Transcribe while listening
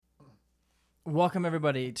Welcome,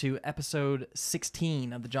 everybody, to episode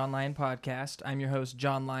 16 of the John Lyon Podcast. I'm your host,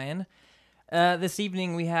 John Lyon. This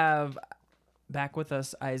evening, we have back with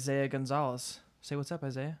us Isaiah Gonzalez. Say what's up,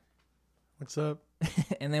 Isaiah. What's up?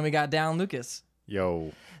 And then we got Down Lucas.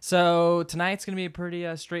 Yo. So tonight's going to be a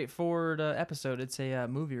pretty straightforward episode. It's a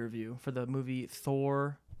movie review for the movie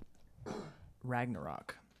Thor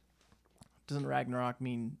Ragnarok. Doesn't Ragnarok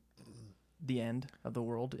mean the end of the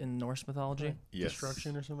world in Norse mythology? Yes.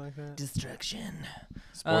 Destruction or something like that? Destruction.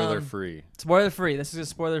 Spoiler free. Spoiler free. This is a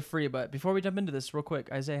spoiler free, but before we jump into this, real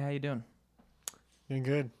quick, Isaiah, how you doing? Doing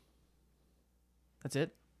good. That's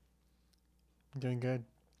it? Doing good.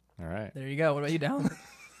 All right. There you go. What about you, Down?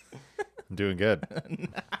 I'm doing good.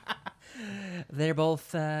 They're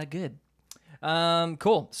both good.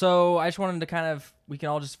 Cool. So I just wanted to we can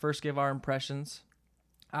all just first give our impressions.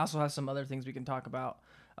 I also have some other things we can talk about.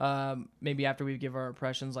 Maybe after we give our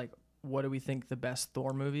impressions, like what do we think the best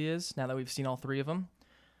Thor movie is now that we've seen all three of them.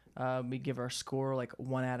 We give our score like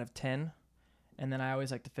 1 out of 10. And then I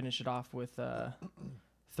always like to finish it off with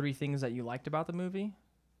 3 things that you liked about the movie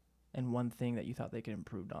and 1 thing that you thought they could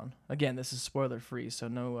improve on. Again, this is spoiler free, so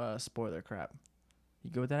no spoiler crap. You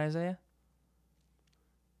good with that, Isaiah?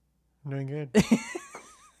 I'm doing good.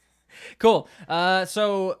 Cool.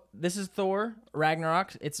 So this is Thor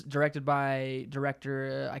Ragnarok. It's directed by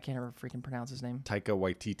director, I can't ever freaking pronounce his name. Taika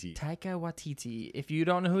Waititi. Taika Waititi. If you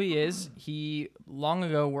don't know who he is, he long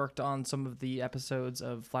ago worked on some of the episodes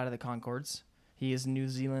of Flight of the Conchords. He is New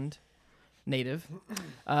Zealand native.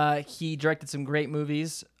 He directed some great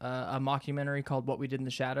movies, a mockumentary called What We Did in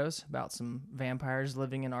the Shadows about some vampires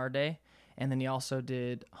living in our day. And then he also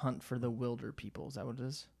did Hunt for the Wilder People. Is that what it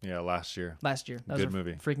is? Yeah, last year. Last year. That Good was a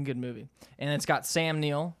movie. Freaking good movie. And it's got Sam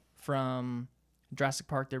Neill from Jurassic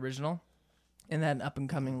Park, the original. And that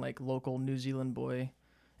up-and-coming, like, local New Zealand boy.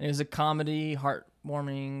 And it was a comedy,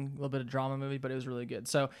 heartwarming, a little bit of drama movie, but it was really good.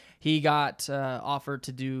 So he got offered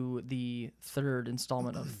to do the 3rd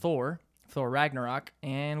installment of Thor Ragnarok,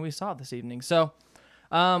 and we saw it this evening. So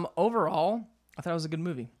overall, I thought it was a good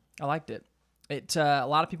movie. I liked it. A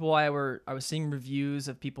lot of people I was seeing reviews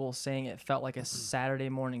of people saying it felt like a Saturday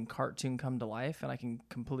morning cartoon come to life, and I can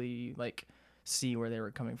completely see where they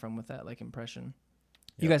were coming from with that impression.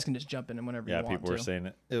 You guys can just jump in whenever you want to. Yeah, people were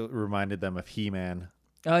saying it reminded them of He-Man.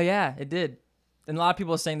 Oh yeah, it did. And a lot of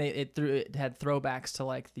people are saying it had throwbacks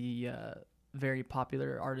to the very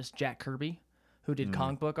popular artist Jack Kirby, who did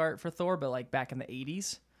comic book art for Thor, but back in the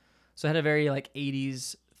 80s. So it had a very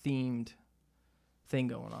 80s themed thing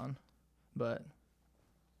going on. But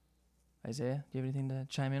Isaiah, do you have anything to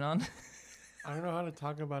chime in on? I don't know how to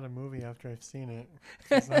talk about a movie after I've seen it.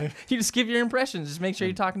 You just give your impressions. Just make sure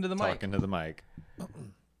you're talking to the mic. Talking to the mic.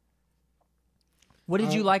 What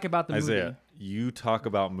did you like about the Isaiah, movie? you talk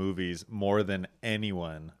about movies more than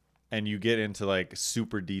anyone, and you get into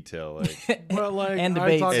super detail. But And I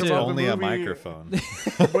debates, talk too. It's about only the a movie, microphone.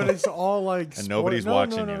 but it's all And nobody's no,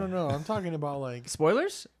 watching no, you. No. I'm talking about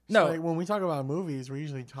Spoilers? No. when we talk about movies, we're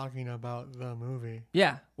usually talking about the movie.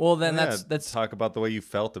 Yeah. Well, then Yeah, that's talk about the way you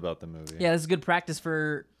felt about the movie. yeah, this is good practice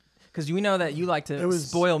because we know that you like to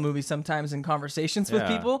spoil movies sometimes in conversations with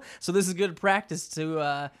Yeah. people. So this is good practice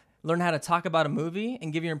to learn how to talk about a movie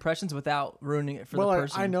and give your impressions without ruining it for the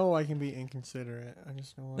person. I know I can be inconsiderate. I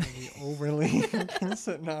just don't want to be overly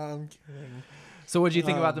inconsiderate. No, I'm kidding. So what do you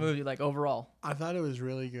think about the movie, overall? I thought it was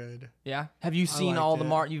really good. Yeah. Have you seen liked all the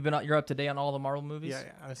it. You're up to date on all the Marvel movies?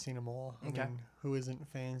 Yeah, I've seen them all. Okay. I mean, who isn't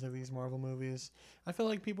fans of these Marvel movies? I feel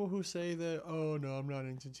like people who say that, oh, no, I'm not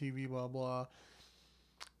into TV, blah, blah.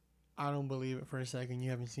 I don't believe it for a second. You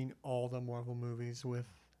haven't seen all the Marvel movies with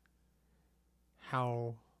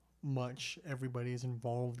how much everybody is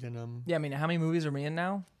involved in them. Yeah, I mean, how many movies are we in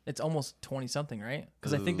now? It's almost 20-something, right?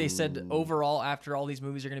 Because I think they said overall, after all these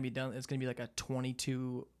movies are going to be done, it's going to be a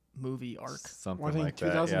 22-movie arc. Something Well, I think like that.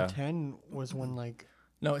 Yeah. 2010 was when, No,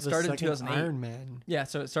 it the started in second 2008. Iron Man. Yeah,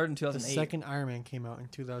 so it started in The 2008. second Iron Man came out in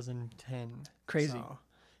 2010. Crazy. So,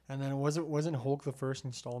 and then wasn't Hulk the first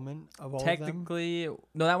installment of all of them? Technically,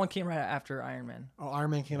 no, that one came right after Iron Man. Oh, Iron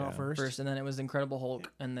Man came out first? And then it was Incredible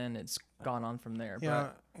Hulk, and then it's gone on from there. Yeah,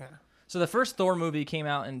 But, yeah. so the first Thor movie came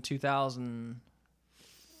out in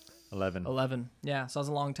 2011. 11. Yeah, so that was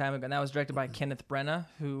a long time ago. And that was directed by Kenneth Branagh,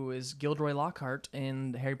 who is Gilderoy Lockhart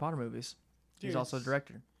in the Harry Potter movies. He's Dude, also a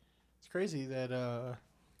director. It's crazy that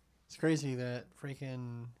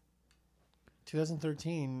freaking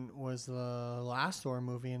 2013 was the last Thor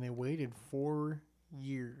movie, and they waited 4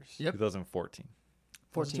 years. Yep. 2014.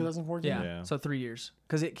 2014. Yeah. Yeah. So 3 years.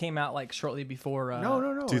 Because it came out shortly before.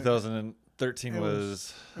 No. 2013 It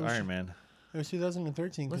was was- Iron Man. It was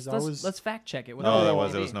 2013 because Let's fact check it. No, that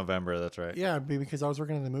was IMDb. it was November. That's right. Yeah, because I was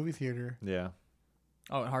working in the movie theater. Yeah.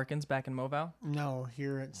 Oh, at Harkins back in Moval. No,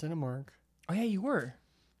 here at Cinemark. Oh yeah, you were.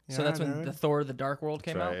 So Yeah, that's when dude. the Thor: The Dark World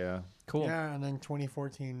That's came right. out. Yeah. Cool. Yeah, and then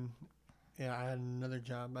 2014. Yeah, I had another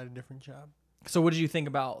job. I had a different job. So what did you think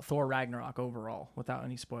about Thor: Ragnarok overall, without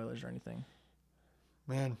any spoilers or anything?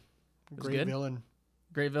 Man, was great good? villain.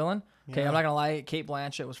 Great villain. Okay, Yeah. I'm not gonna lie. Kate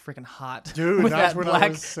Blanchett was freaking hot. Dude, with that's that what black, I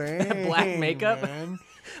was saying. black makeup. Man.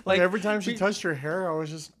 Like, Like every time she touched her hair, I was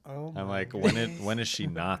just, oh. I'm my like, goodness. when is she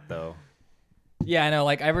not though? Yeah, I know.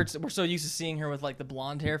 Like we're so used to seeing her with like the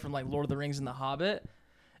blonde hair from like Lord of the Rings and The Hobbit,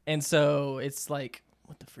 and so it's like,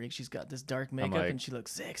 what the freak? She's got this dark makeup like, and she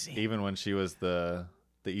looks sexy. Even when she was the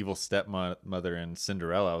evil stepmother in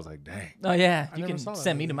Cinderella, I was like, dang. Oh yeah, I you never can saw that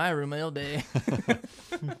send me to movie. my room all day.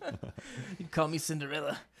 You can call me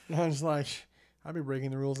Cinderella. I was like, I'd be breaking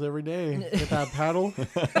the rules every day. Get that paddle.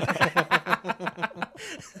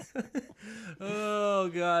 Oh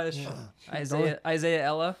gosh, Yeah. Isaiah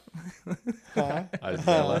Ella, Huh?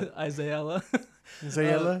 Isaiah. Ella.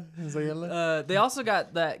 Zayla? They also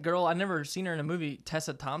got that girl. I never seen her in a movie.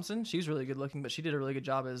 Tessa Thompson. She was really good looking, but she did a really good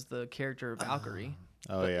job as the character Valkyrie.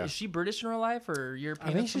 Oh But yeah. Is she British in real life or European?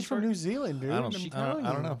 I think of some she's from sort? New Zealand, dude. I don't, I'm I telling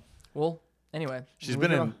don't you. know. Well, anyway, She's We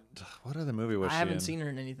been go- in what other movie was I she haven't in? seen her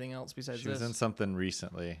in anything else besides She this. was in something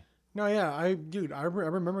recently. No, yeah, I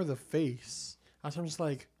remember the face. I was just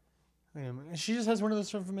like, wait a minute. She just has one of those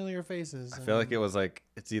familiar faces. I feel like it was like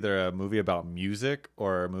it's either a movie about music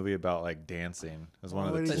or a movie about like dancing. It was one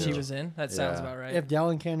of What the did that two. she was in. That sounds Yeah. about right. If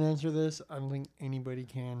Dallin can't answer this, I don't think anybody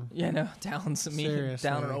can. Yeah, no, Dallin me. Seriously.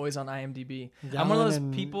 Down are always on IMDb. I'm Dallin one of those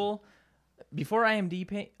and- people. Before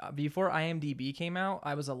IMDb came out,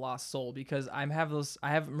 I was a lost soul because I'm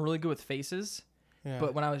really good with faces. Yeah.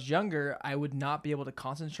 But when I was younger, I would not be able to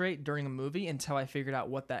concentrate during a movie until I figured out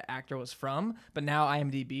what that actor was from. But now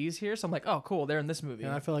IMDb is here, so I'm like, oh, cool, they're in this movie.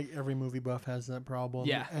 Yeah, I feel like every movie buff has that problem.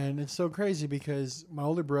 Yeah. And it's so crazy because my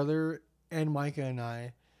older brother and Micah and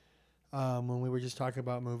I, when we were just talking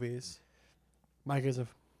about movies, Micah's a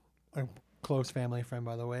close family friend,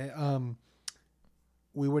 by the way.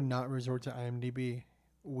 We would not resort to IMDb.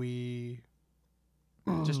 We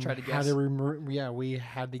Just try to had guess. we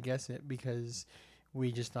had to guess it because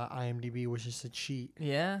we just thought IMDb was just a cheat.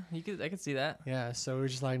 Yeah, I could see that. Yeah, so we're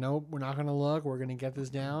just like, nope, we're not gonna look. We're gonna get this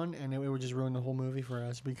down, and it would just ruin the whole movie for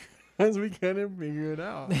us because we couldn't figure it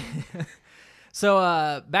out.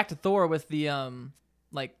 So back to Thor with the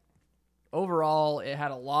like overall, it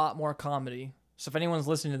had a lot more comedy. So if anyone's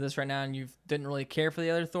listening to this right now and you didn't really care for the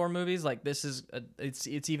other Thor movies, like this is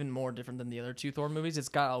it's even more different than the other two Thor movies. It's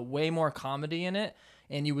got a way more comedy in it,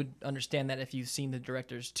 and you would understand that if you've seen the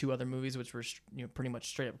director's two other movies, which were pretty much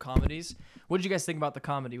straight up comedies. What did you guys think about the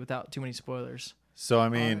comedy without too many spoilers? So I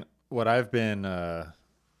mean, what I've been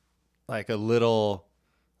like a little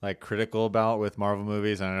like critical about with Marvel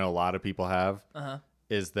movies, and I know a lot of people have,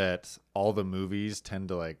 is that all the movies tend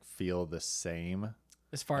to like feel the same.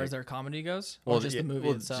 As far Like- as their comedy goes, or just the movie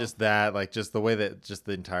itself? Just that, like, just the way that just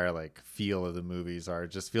the entire like feel of the movies are, it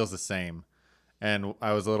just feels the same. And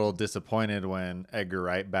I was a little disappointed when Edgar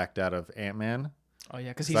Wright backed out of Ant-Man. Oh yeah,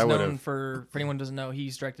 because 'Cause he's I known would've- for anyone who doesn't know,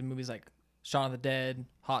 he's directed movies like Shaun of the Dead,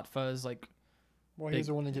 Hot Fuzz, like Well, he's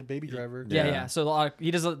the one that did Baby Driver. yeah. So a lot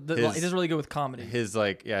he does His- he does really good with comedy. His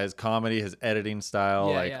like his comedy, his editing style,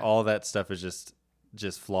 Yeah, like yeah. all that stuff is just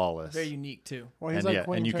flawless. Very unique too. Well, he's And like yeah,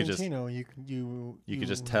 Quentin and you could just- Tarantino. You could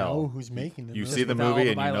just tell. know who's making the You movie. see the without all movie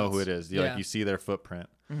the and you know who violence. it is. Yeah. Like you see their footprint.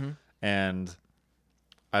 Mhm. And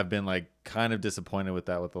I've been like kind of disappointed with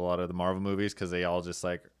that with a lot of the Marvel movies because they all just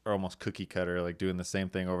like are almost cookie cutter, like doing the same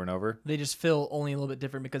thing over and over. They just feel only a little bit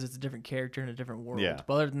different because it's a different character in a different world. Yeah.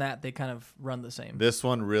 But other than that, they kind of run the same. This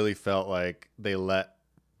one really felt like they let,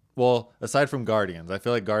 well, aside from Guardians, I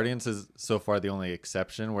feel like Guardians is so far the only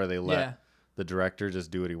exception where they let Yeah. the director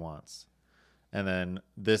just do what he wants. And then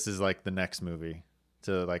this is like the next movie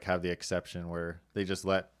to like have the exception where they just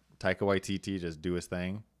let Taika Waititi just do his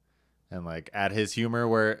thing and like add his humor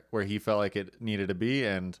where he felt like it needed to be,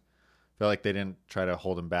 and felt like they didn't try to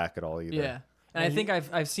hold him back at all either. Yeah. And I think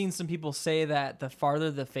I've seen some people say that the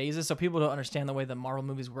farther the phases, so people don't understand the way the Marvel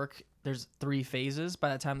movies work. There's 3 phases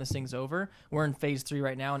by the time this thing's over. We're in phase 3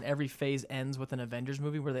 right now, and every phase ends with an Avengers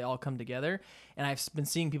movie where they all come together. And I've been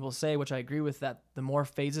seeing people say, which I agree with, that the more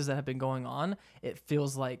phases that have been going on, it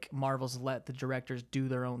feels like Marvel's let the directors do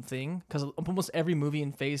their own thing. Because almost every movie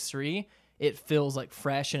in phase 3, it feels like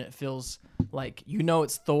fresh, and it feels like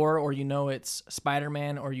it's Thor, or it's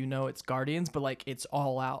Spider-Man, or it's Guardians, but like it's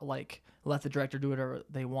all out, like let the director do whatever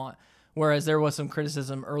they want. Whereas there was some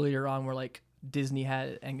criticism earlier on where like Disney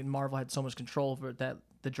had and Marvel had so much control over it that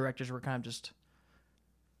the directors were kind of just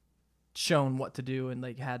shown what to do and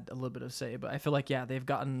like had a little bit of say. But I feel like they've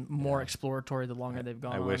gotten more exploratory the longer they've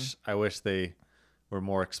gone. I wish they were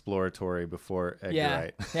more exploratory before Edgar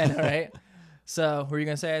Wright. Yeah, no, right. So, what were you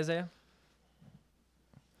gonna say, Isaiah?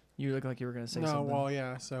 You look like you were gonna say something. No, well,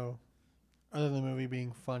 yeah. So, other than the movie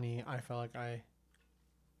being funny, I felt like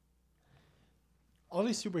all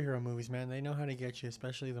these superhero movies, man, they know how to get you,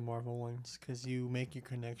 especially the Marvel ones, because you make your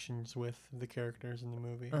connections with the characters in the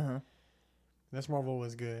movie. This Marvel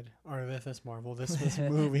was good, or this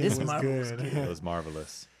movie This was Marvel good. was good. It was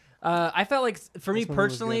marvelous. I felt like for me This movie was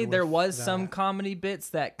personally, good there with was some that. comedy bits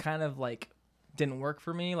that kind of like didn't work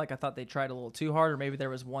for me. Like I thought they tried a little too hard, or maybe there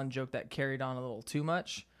was one joke that carried on a little too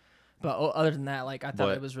much. But other than that, like I thought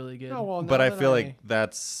it was really good. No, well, But now I that feel like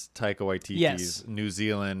that's Taika Waititi's Yes. New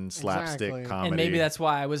Zealand slapstick Exactly. comedy. and maybe that's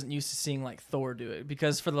why I wasn't used to seeing like Thor do it,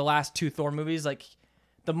 because for the last 2 Thor movies, like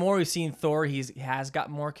the more we've seen Thor, he has got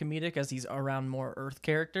more comedic as he's around more Earth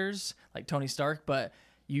characters like Tony Stark, but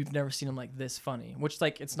you've never seen him like this funny. Which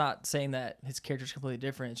like it's not saying that his character's completely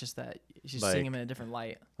different. It's just that you're just seeing him in a different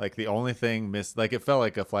light. Like the only thing like it felt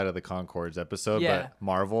like a Flight of the Conchords episode, Yeah. but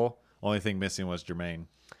Marvel, only thing missing was Jermaine.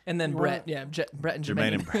 And then You Brett, want- Brett and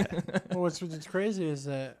Jermaine Jermaine. and Brett. Well, what's crazy is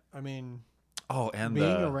that, I mean, Oh, and being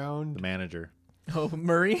the around manager, Oh,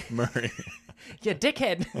 Murray. Murray. Yeah,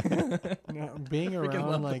 dickhead. being Freaking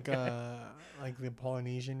around love like the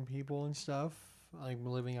Polynesian people and stuff, like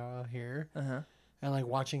living out here, Uh-huh. and like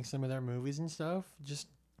watching some of their movies and stuff, just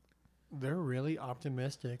they're really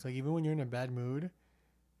optimistic. Like even when you're in a bad mood,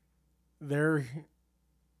 they're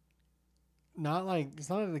not like it's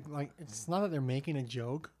not that they're making a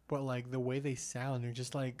joke, but like the way they sound, they're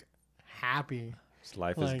just like happy.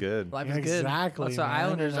 Life is Like, good. Life is good. Exactly. That's what man.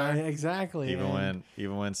 Islanders And are. Exactly.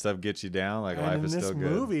 Even when stuff gets you down, like and life in is this still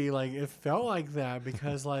good. movie, like it felt like that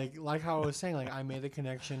because like how I was saying, like I made the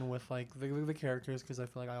connection with like the characters because I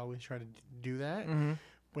feel like I always try to do that Mm-hmm.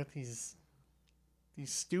 with these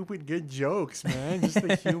stupid good jokes, man. Just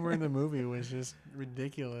the humor in the movie was just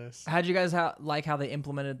ridiculous. How'd you guys like how they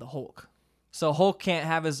implemented the Hulk? So Hulk can't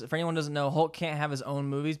have for anyone who doesn't know, Hulk can't have his own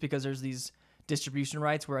movies because there's these distribution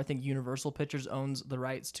rights where I think Universal Pictures owns the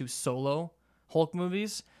rights to solo Hulk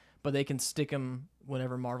movies, but they can stick him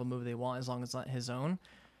whatever Marvel movie they want as long as it's not his own.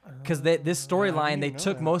 Because this storyline, they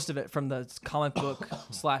took most of it from the comic book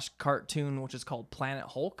 / cartoon, which is called Planet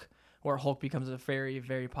Hulk, where Hulk becomes a very,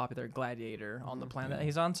 very popular gladiator on the planet that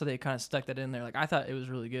he's on. So they kind of stuck that in there. Like I thought it was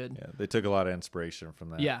really good. Yeah, they took a lot of inspiration from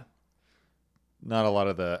that. Yeah. Not a lot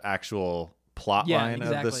of the actual plot line of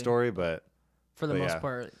exactly. the story, but For the most yeah.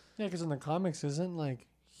 part. Yeah, because in the comics, isn't like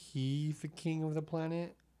he the king of the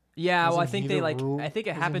planet? Yeah, well, I Isn't think he they the like. rule- I think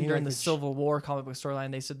it isn't happened he, during like, the the Civil War comic book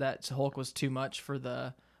storyline. They said that Hulk was too much for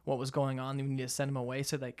what was going on. They needed to send him away,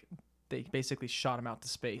 so like they basically shot him out to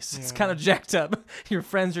space. It's Yeah. kind of jacked up. Your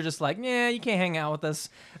friends are just like, yeah, you can't hang out with us.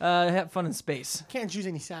 Have fun in space. Can't choose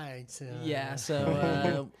any sides. Yeah.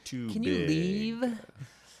 So too can big. you leave?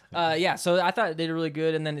 Yeah. So I thought they did really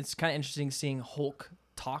good, and then it's kind of interesting seeing Hulk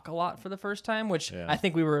talk a lot for the first time, which Yeah. I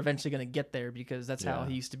think we were eventually going to get there because that's how Yeah.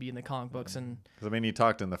 he used to be in the comic books and. 'Cause, I mean, he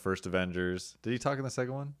talked in the first Avengers. Did he talk in the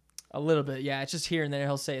second one? A little bit, yeah. It's just here and there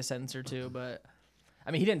he'll say a sentence or two, but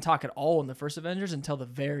I mean he didn't talk at all in the first Avengers until the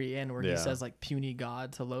very end where he Yeah. says like puny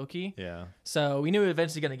god to Loki. Yeah. So we knew we were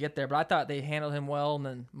eventually going to get there, but I thought they handled him well. And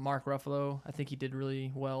then Mark Ruffalo, I think he did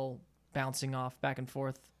really well bouncing off back and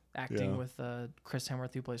forth acting Yeah. with Chris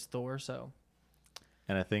Hemsworth who plays Thor. So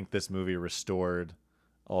And I think this movie restored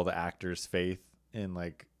all the actors' faith in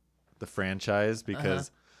like the franchise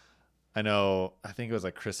because I think it was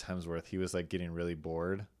like Chris Hemsworth. He was like getting really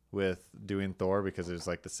bored with doing Thor because it was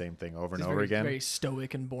like the same thing over and he's over very, again. very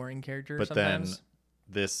stoic and boring character. But sometimes. then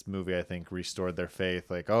this movie, I think, restored their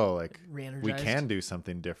faith. Like, oh, like we Re-energized. can do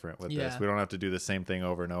something different with Yeah. this. We don't have to do the same thing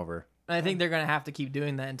over and over. And I think they're going to have to keep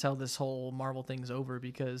doing that until this whole Marvel thing's over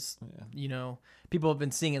because, people have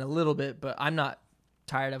been seeing it a little bit, but I'm not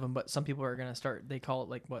tired of them. But some people are going to start, they call it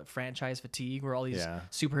like franchise fatigue, where all these Yeah.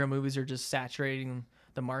 superhero movies are just saturating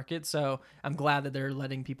the market. So I'm glad that they're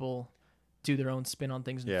letting people do their own spin on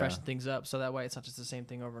things and Yeah. freshen things up. So that way it's not just the same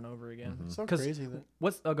thing over and over again. Mhm. It's so 'Cause- crazy that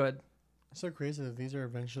Go ahead. these are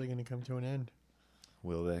eventually going to come to an end.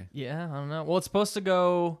 Will they? Yeah, I don't know. Well, it's supposed to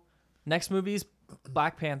go, next movie's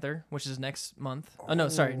Black Panther, which is next month. Oh, no,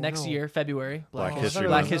 sorry, next no. year, February. Black Oh, I History thought it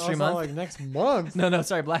Black was- History I thought, Month. like next month. No,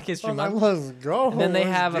 sorry, Black History I'm like, Month. let's go. And then they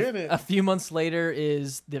Let's have get it. a few months later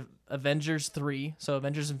is the Avengers 3, so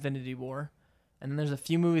Avengers Infinity War. And then there's a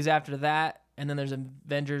few movies after that, and then there's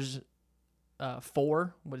Avengers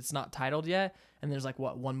 4, but it's not titled yet. And there's like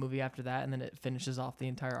one movie after that, and then it finishes off the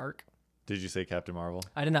entire arc. Did you say Captain Marvel?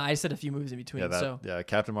 I didn't know. I said a few movies in between.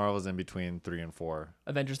 Captain Marvel's in between 3 and 4.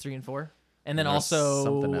 Avengers 3 and 4. And then there's also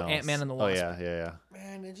something else. Ant-Man and the Wasp. Oh, yeah.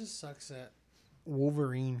 Man, it just sucks that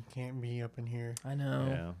Wolverine can't be up in here. I know.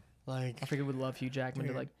 Yeah. Like, I freaking would love Hugh Jackman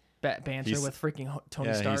to dude. like banter with freaking Tony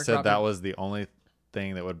Yeah, Stark. he said that was the only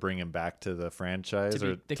thing that would bring him back to the franchise To be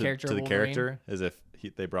or the character to of the Wolverine. character is if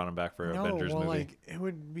they brought him back for an Avengers movie. like it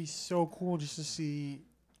would be so cool just to see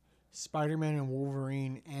Spider-Man and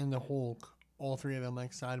Wolverine and the Hulk, all three of them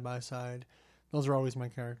like side by side. Those are always my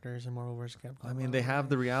characters in Marvel vs. Capcom. I mean, they have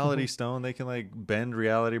the reality stone. They can like bend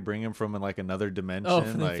reality, bring him from like another dimension. Oh,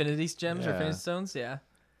 from the like, Infinity Gems or yeah. Infinity Stones? Yeah.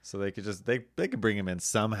 So they could just they could bring him in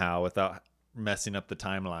somehow without messing up the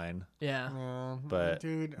timeline. Yeah. But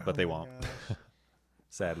they won't. gosh.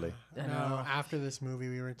 Sadly. I No, know. after this movie,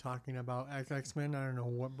 we were talking about X-Men. I don't know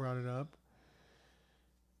what brought it up.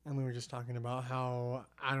 And we were just talking about how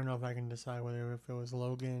I don't know if I can decide whether if it was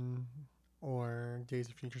Logan or Days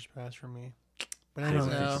of Futures Past for me. But I Days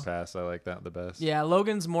don't of know. Future Past, I like that the best. Yeah,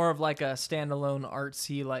 Logan's more of like a standalone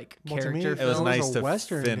artsy like Well, to me, character It was film. nice a to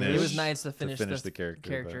Western, finish. dude. It was nice to finish, the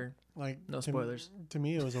character. Like No to- spoilers. To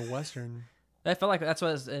me, it was a Western. I felt like that's what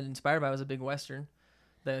I was inspired by. Was a big western,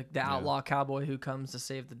 the outlaw cowboy who comes to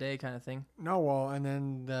save the day kind of thing. No, well, and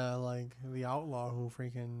then the outlaw who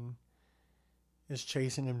freaking is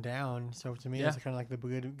chasing him down. So to me, it's kind of like the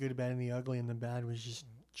good, bad, and the ugly, and the bad was just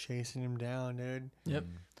chasing him down, dude. Yep.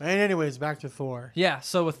 And anyways, back to Thor. Yeah.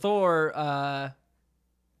 So with Thor, I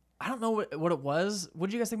don't know what it was.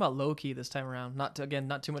 What did you guys think about Loki this time around? Not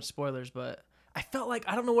too much spoilers, but I felt like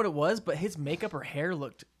I don't know what it was, but his makeup or hair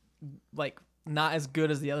looked like not as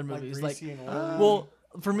good as the other movies. Like, greasy and oily. well,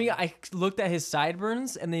 for me, I looked at his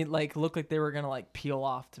sideburns and they like looked like they were gonna like peel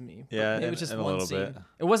off to me. But Yeah, it was just and a one little scene. bit.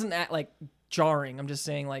 It wasn't like jarring. I'm just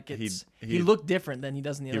saying like he looked different than he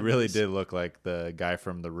does in the He other really movies. did look like the guy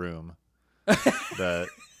from The Room, the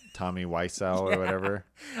Tommy Wiseau or whatever.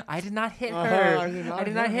 I did not hit Uh-huh, her. I did I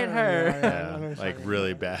did not hit her. Yeah, Yeah, like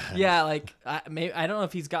really bad. Yeah, like I don't know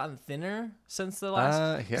if he's gotten thinner since the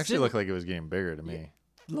last. He actually looked like it was getting bigger to me.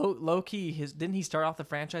 Low key, didn't he start off the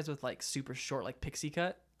franchise with like super short, like pixie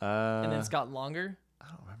cut, and then it's gotten longer? I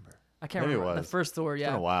don't remember. I can't Maybe it remember the was. first Thor. It's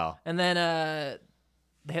Yeah, been a while. and then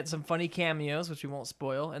they had some funny cameos, which we won't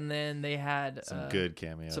spoil, and then they had Some good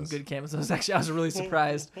cameos. Some good cameos. I was really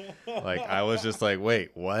surprised. Like I was just like,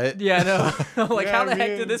 wait, what? Yeah, I know. Like, Yeah, how the heck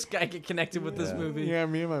man. did this guy get connected with this movie? Yeah,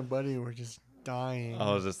 me and my buddy were just dying.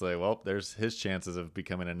 I was just like, well, there's his chances of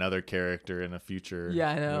becoming another character in a future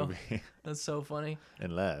Yeah, I know. movie. That's so funny.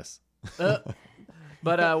 Unless. But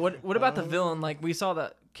what about the villain? Like, we saw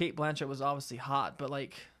that Kate Blanchett was obviously hot, but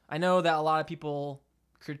like I know that a lot of people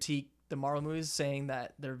critique the Marvel movies saying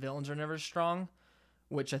that their villains are never strong,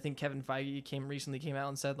 which I think Kevin Feige recently came out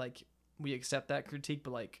and said like we accept that critique,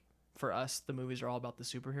 but like for us the movies are all about the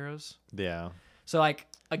superheroes. Yeah. So like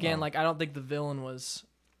again, like I don't think the villain was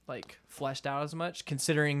like fleshed out as much,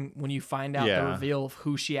 considering when you find out the reveal of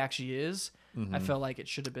who she actually is. I felt like it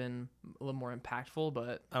should have been a little more impactful,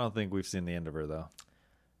 but I don't think we've seen the end of her though.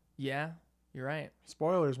 yeah, you're right.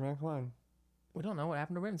 Spoilers, man. Come on. We don't know what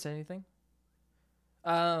happened to her. We haven't said anything.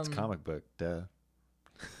 It's a comic book, duh.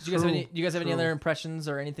 Do you guys have any other impressions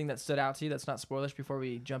or anything that stood out to you that's not spoilers before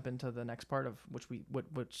we jump into the next part of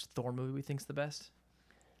which Thor movie we think's the best?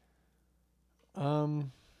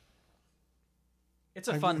 It's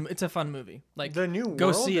a fun movie. Like The new go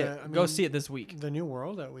world see it. that- I Go mean, see it this week. The new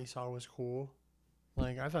world that we saw was cool.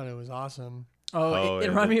 Like I thought it was awesome. It yeah,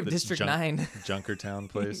 reminded me of the District 9. Junkertown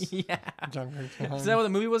place. Yeah. Junkertown. Is that what the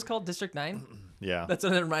movie was called? District 9? Yeah. That's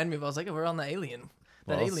what it reminded me of. I was like, we're on the alien.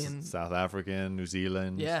 Alien. South African, New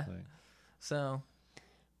Zealand. Yeah. like- So.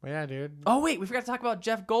 Well, yeah, dude. Oh, wait. We forgot to talk about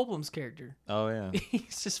Jeff Goldblum's character. Oh yeah.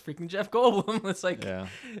 He's just freaking Jeff Goldblum. It's like Yeah.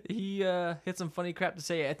 he hit some funny crap to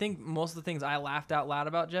say. I think most of the things I laughed out loud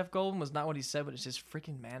about Jeff Goldblum was not what he said, but it's just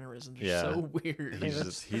freaking mannerisms are Yeah. so weird. He's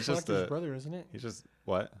just his a brother, isn't it? he's just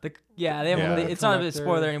what? They haven't Yeah. really, it's not a Collector.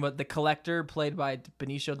 spoiler anymore. The Collector, played by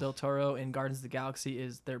Benicio del Toro in Guardians of the Galaxy,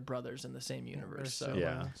 is their brothers in the same universe. So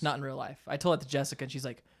Yeah. not in real life. I told that to Jessica, and she's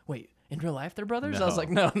like, "Wait, in real life they're brothers?" I was No.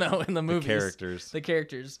 like, "No, in the movies, The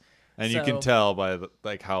characters. And you So- can tell by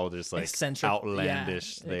like how just like eccentric,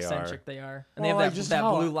 outlandish they eccentric are. they are, and Well, they like, have just that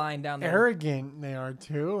how blue line down there. Arrogant they are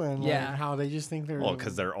too, and Yeah. like how they just think they're Well,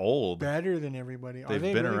 because they're old. better than everybody. Are They've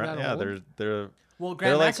they been really around. that Yeah, old? they're Well,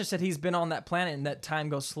 They're like- Grandmaster said he's been on that planet and that time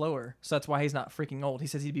goes slower, so that's why he's not freaking old. He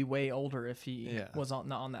says he'd be way older if he was not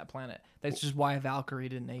on that planet. That's just why Valkyrie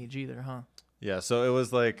didn't age either, huh? Yeah, so it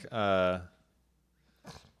was like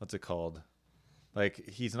what's it called? Like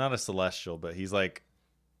he's not a celestial, but he's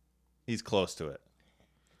close to it.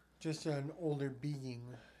 just an older being.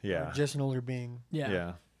 Yeah. Or just an older being.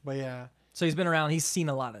 Yeah. But yeah. So he's been around. He's seen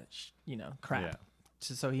a lot of crap. Yeah.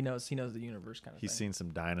 So he knows the universe kind of He's thing. seen some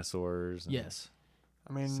dinosaurs. And Yes.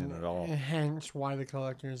 I mean, seen it all. hence why the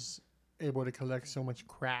collector's able to collect so much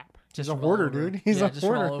crap. Just He's a from all hoarder, over. dude. He's Yeah, a just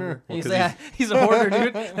from all hoarder. over. Well, He's, 'cause he's a hoarder,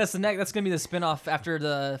 dude. That's gonna be the spinoff after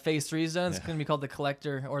the Phase 3 is done. It's Yeah. gonna be called the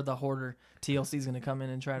Collector or the Hoarder. TLC's gonna come in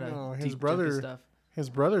and try to No, teach his junkie brother. stuff. His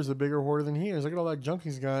brother's a bigger hoarder than he is. Look at all that junk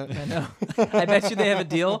he's got. I know. I bet you they have a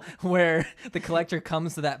deal where the Collector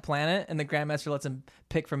comes to that planet and the Grandmaster lets him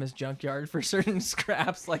pick from his junkyard for certain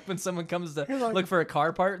scraps. Like when someone comes to He's like- look for a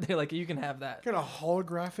car part, they're like, "You can have that." Got a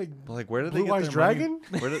holographic But like, where did they Blue get Eyes their Dragon?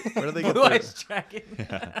 money? Where do they get Blue their... Eyes Dragon.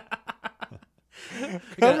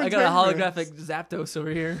 I got a holographic Zapdos over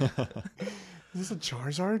here. Is this a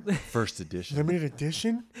Charizard? First edition? Limited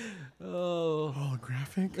edition? Oh,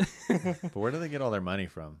 Holographic? But where do they get all their money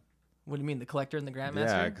from? what do you mean, the Collector and the Grandmaster?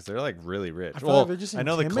 Yeah, because they're like really rich. I feel like they're just I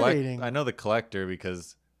know intimidating. I know the collector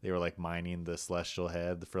because they were like mining the celestial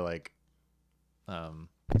head for like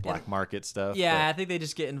black market stuff. Yeah, I think they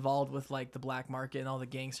just get involved with like the black market and all the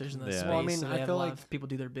gangsters in the Yeah. space. Well, I mean, so I they have feel a lot like- of people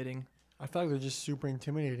do their bidding. I feel like they're just super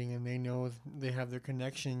intimidating and they know they have their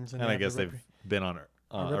connections. And they I have guess the they've been on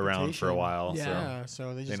around for a reputation. while. Yeah. So Yeah,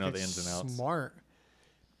 so they just know get the ins and outs. smart.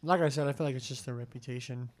 Like I said, I feel like it's just their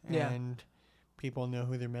reputation. Yeah. And people know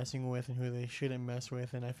who they're messing with and who they shouldn't mess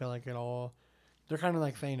with. And I feel like they're kind of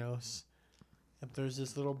like Thanos. If there's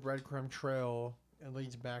this little breadcrumb trail, it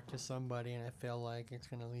leads back to somebody. And I feel like it's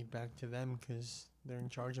going to lead back to them because they're in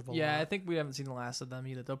charge of a Yeah, I lot. think we haven't seen the last of them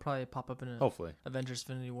either. They'll probably pop up in a hopefully. Avengers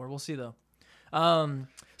Infinity War. We'll see though.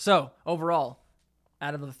 So overall,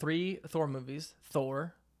 out of the 3 Thor movies,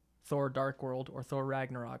 Thor Dark World, or Thor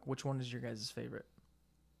Ragnarok, which one is your guys' favorite?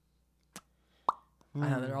 I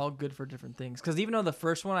know they're all good for different things. Because even though the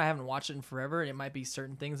first one I haven't watched it in forever, and it might be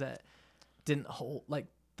certain things that didn't hold. Like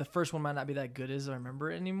the first one might not be that good as I remember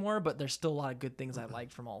it anymore, but there's still a lot of good things I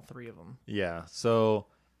liked from all 3 of them. Yeah. So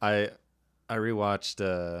I rewatched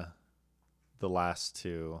the last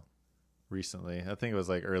 2 recently. I think it was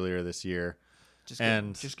like earlier this year. Just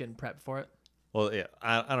getting prepped for it. Well, yeah,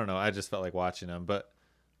 I don't know. I just felt like watching them, but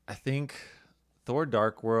I think Thor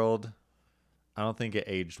Dark World, I don't think it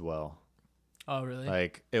aged well. Oh, really?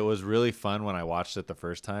 Like it was really fun when I watched it the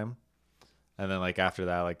first time. And then like after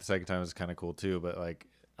that, like the second time was kind of cool too, but like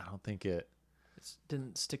I don't think it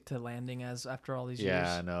didn't stick to landing as after all these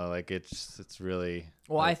yeah, years. no, like it's really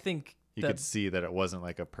Well, like, I think you could see that it wasn't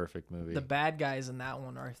like a perfect movie. the bad guys in that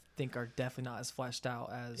one are definitely not as fleshed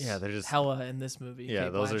out as they're just Hela in this movie. yeah,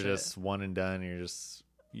 Kate those are Blanchett. just one and done. You're just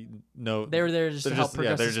They were there just to they're help just-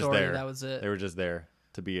 progress they're the just story. there. That was it. They were just there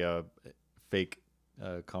to be a fake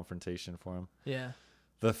confrontation for him. Yeah.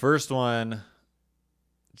 The first one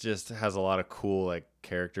just has a lot of cool like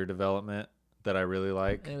character development that I really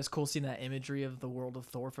like. And it was cool seeing that imagery of the world of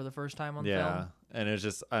Thor for the first time on Yeah, film. and it's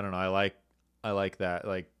just I don't know. I like that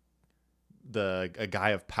like a guy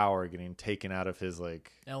of power getting taken out of his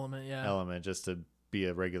like Element, yeah. element just to be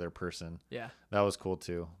a regular person. Yeah. That was cool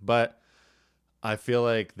too. But I feel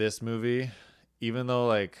like this movie, even though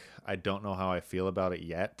like I don't know how I feel about it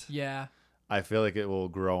yet, Yeah. I feel like it will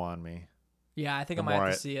grow on me. Yeah, I think The I might have more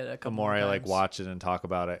to see it a The couple more I like times. watch it and talk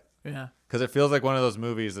about it, Yeah. because it feels like one of those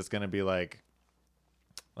movies that's gonna be like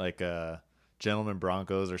Gentleman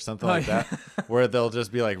Broncos or something like yeah. that, where they'll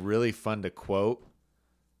just be like really fun to quote,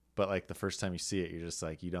 but like the first time you see it, you're just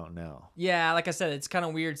like you don't know. Yeah, like I said, it's kind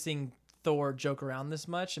of weird seeing Thor joke around this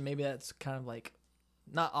much, and maybe that's kind of like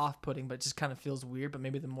not off-putting, but it just kind of feels weird. But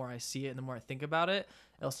maybe the more I see it and the more I think about it,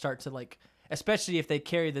 it'll start to like, especially if they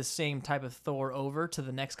carry the same type of Thor over to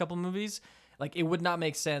the next couple movies. Like it would not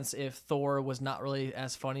make sense if Thor was not really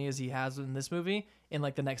as funny as he has in this movie in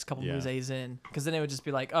like the next couple movies that he's in, because then it would just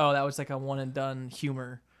be like, oh, that was like a one and done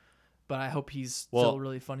humor. But I hope he's still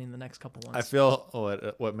really funny in the next couple ones. I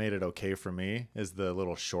feel what made it okay for me is the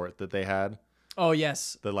little short that they had. Oh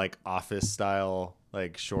yes, The like office style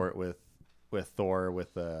like short with Thor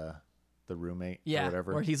with the roommate or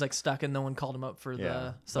whatever. where he's like stuck and no one called him up for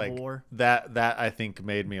the Civil like, War. That I think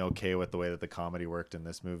made me okay with the way that the comedy worked in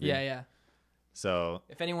this movie. Yeah. So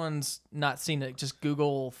If anyone's not seen it, just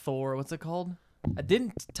Google Thor. What's it called? I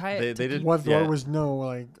didn't tie it. they did What Thor yeah, was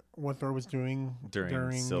what Thor was doing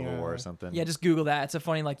during Civil War or something. Yeah, just Google that. It's a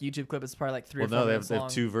funny like YouTube clip. It's probably like 3 or 4 minutes they have long.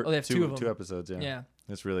 two they have two of them. two episodes. Yeah, Yeah.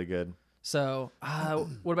 it's really good. So,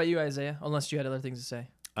 what about you, Isaiah? Unless you had other things to say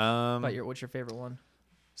about what's your favorite one?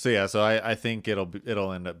 So I think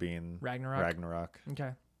it'll end up being Ragnarok.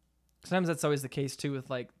 Okay. Sometimes that's always the case too with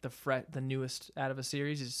like the newest out of a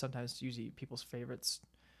series. Is sometimes usually people's favorites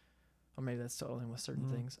Or maybe that's only with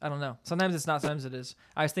certain things. I don't know. Sometimes it's not. Sometimes it is.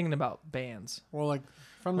 I was thinking about bands. Well, like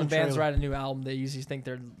from When the bands trailer. write a new album, they usually think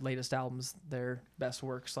their latest album's their best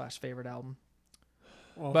work / favorite album.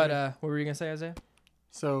 Well, But what were you gonna say, Isaiah?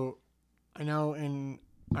 so I know in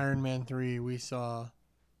Iron Man 3 we saw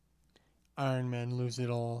Iron Man lose it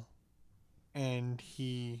all, and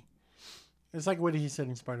it's like what he said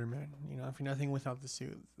in Spider-Man. You know, if you're nothing without the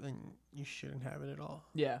suit, then you shouldn't have it at all.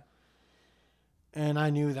 Yeah. And I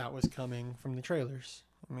knew that was coming from the trailers.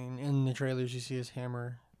 I mean, in the trailers, you see his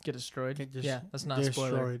hammer. Get destroyed. Get Yeah, that's not a spoiler.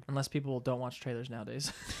 destroyed. Unless people don't watch trailers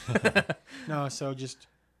nowadays. No, so just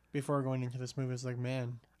before going into this movie, it's like,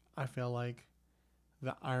 man, I feel like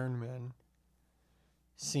the Iron Man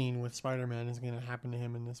scene with Spider-Man is going to happen to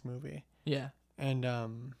him in this movie. Yeah. And,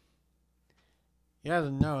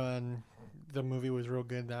 and the movie was real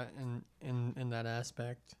good that in that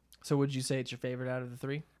aspect. So would you say it's your favorite out of the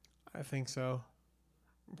three? I think so.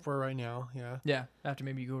 For right now, yeah. Yeah. After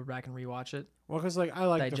maybe you go back and rewatch it. Well, because like I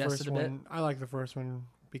like the Digest first it a bit. one. I like the first one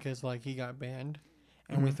because like he got banned,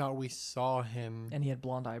 and we thought we saw him. And he had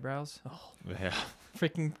blonde eyebrows. Oh, Yeah.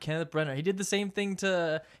 freaking Kenneth Branagh. He did the same thing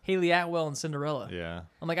to Haley Atwell in Cinderella. Yeah.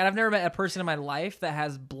 I'm like, I've never met a person in my life that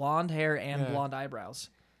has blonde hair and Yeah. blonde eyebrows.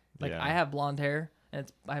 Like, Yeah. I have blonde hair and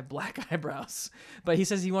I have black eyebrows. But he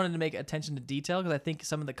says he wanted to make attention to detail because I think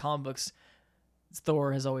some of the comic books,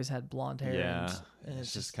 Thor has always had blonde hair. Yeah. And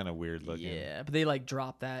It's just kind of weird looking. Yeah, but they like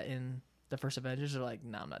dropped that in the first Avengers. They're like,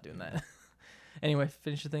 no, I'm not doing that. Anyway,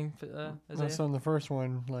 finish the thing. Isaiah? So in the first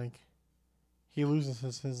one, like he loses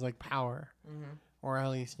his like power, or at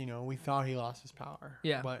least we thought he lost his power.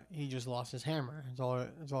 Yeah. But he just lost his hammer. It's all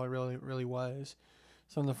it really was.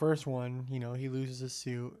 So in the first one, he loses his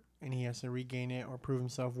suit and he has to regain it or prove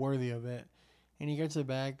himself worthy of it, and he gets it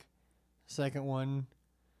back. Second one,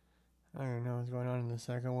 I don't know what's going on in the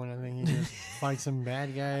second one. I think he just fights some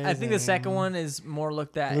bad guys. I think the and second one is more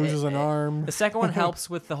looked at. loses an arm. The second one helps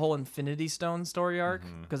with the whole Infinity Stone story arc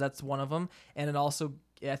because that's one of them, and it also,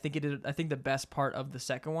 I think the best part of the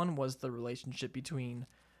second one was the relationship between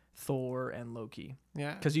Thor and Loki,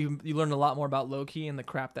 Yeah. because you learned a lot more about Loki and the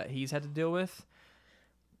crap that he's had to deal with.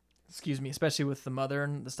 Excuse me, especially with the mother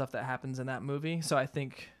and the stuff that happens in that movie. So I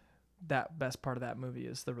think that best part of that movie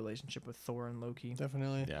is the relationship with Thor and Loki.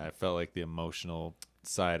 Definitely. Yeah, I felt like the emotional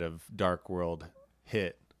side of Dark World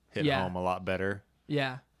hit Yeah. home a lot better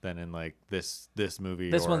Yeah, than in like this movie.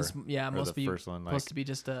 this or, one's or must the be first one. Like, supposed to be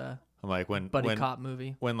just a I'm like when buddy cop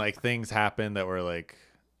movie. when like things happen that were like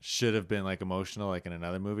should have been like emotional, like in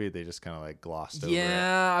another movie, they just kind of like glossed over it.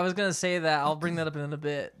 Yeah, I was gonna say that. I'll bring that up in a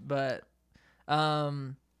bit, but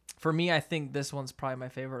for me, I think this one's probably my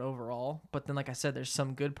favorite overall. But then, like I said, there's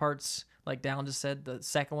some good parts. Like Dallin just said, the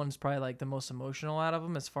second one is probably like the most emotional out of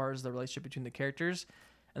them as far as the relationship between the characters.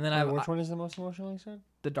 And then Which one is the most emotional? You said.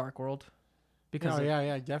 the Dark World, because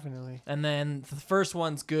Yeah, definitely. and then the first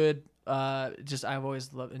one's good. Just I've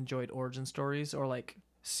always enjoyed origin stories or like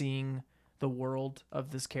seeing the world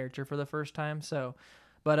of this character for the first time. So,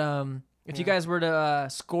 but if you guys were to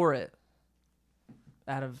score it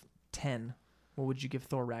out of 10, what would you give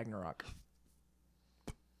Thor Ragnarok?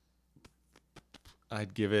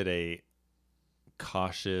 I'd give it a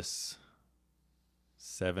cautious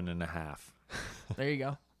 7.5. There you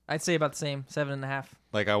go. I'd say about the same, 7.5.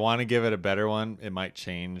 Like I want to give it a better one. It might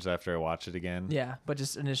change after I watch it again. Yeah, but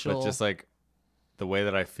just initial. But just like the way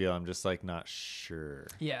that I feel, I'm just like not sure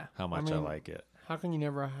yeah, how much I mean, like it. How can you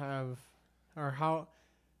never have, or how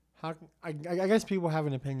I guess people have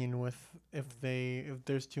an opinion with if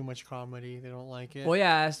there's too much comedy, they don't like it. well,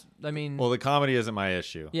 yeah. I mean, Well, the comedy isn't my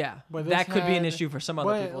issue. yeah, But that this could be an had- issue for some other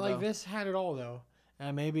But people. like though. this had it all though,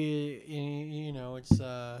 and maybe it's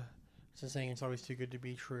a saying it's always too good to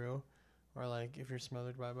be true, or like if you're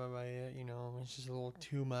smothered by it, it's just a little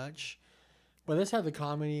too much. But this had the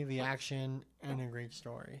comedy, the action, and a great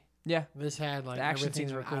story. Yeah, This had like The action everything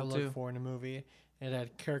scenes were that I cool, look too. for in a movie. It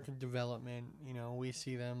had character development. We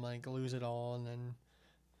see them like lose it all, and then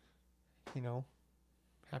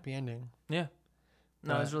happy ending. yeah.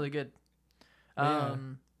 No, it's But- really good. yeah.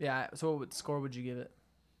 Yeah. So, what score would you give it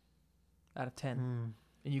out of 10?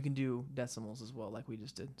 And you can do decimals as well, like we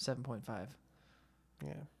just did. 7.5.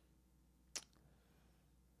 Yeah.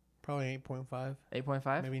 Probably 8.5,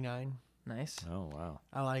 8.5. maybe 9. Nice. Oh wow.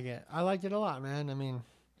 I like it. I liked it a lot, man. I mean,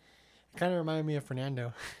 it kind of reminded me of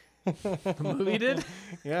Fernando. The movie did.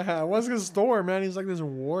 Yeah, it was his Thor, man. He's like this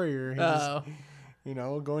warrior. He's Oh.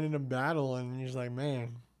 just, going into battle, and you're just like,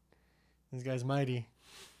 man, this guy's mighty.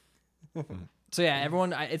 So yeah,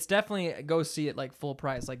 everyone, it's definitely go see it like full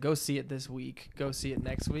price. Like go see it this week. Go see it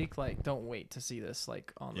next week. Like don't wait to see this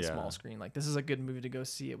like on the small screen. Like this is a good movie to go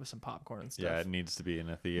see it with some popcorn and stuff. Yeah, it needs to be in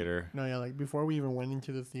a theater. No, yeah, like before we even went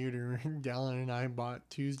into the theater, Dallin and I bought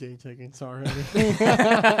Tuesday tickets already.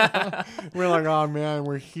 We're like, oh man,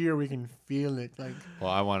 we're here. We can feel it. Like,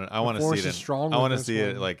 well, I want to see it. I want to see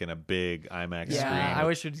it like in a big IMAX screen. Yeah, I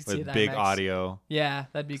wish we'd see it with IMAX. big audio. Yeah,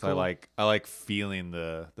 that'd be cool. I like feeling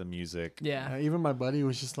the music. Yeah. Even my buddy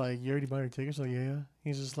was just like, "You already bought your tickets?" Like, yeah.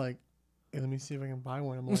 He's just like, "Hey, let me see if I can buy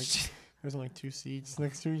one." I'm like, "There's only 2 seats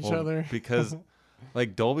next to each other." Because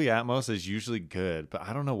like Dolby Atmos is usually good, but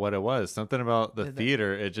I don't know what it was. Something about the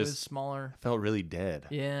theater, it was just smaller. felt really dead.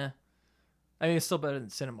 Yeah. I mean, it's still better than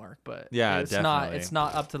Cinemark, but yeah, it's definitely. It's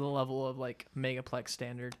not up to the level of like Megaplex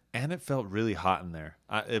standard. And it felt really hot in there.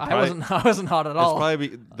 I wasn't hot at all. It's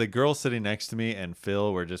probably the girl sitting next to me and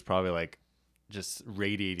Phil were just probably like just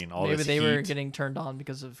radiating all this heat. Maybe they were getting turned on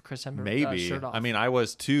because of Chris Hemsworth's shirt off. I mean, I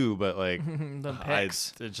was too, but like the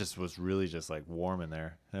pecs. it just was really just like warm in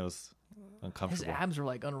there. It was uncomfortable. His abs were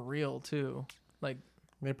like unreal too. Like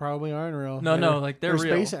they probably aren't real. No, like they're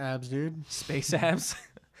real. Space abs, dude. Space abs.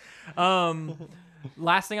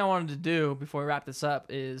 Last thing I wanted to do before we wrap this up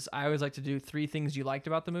is I always like to do 3 things you liked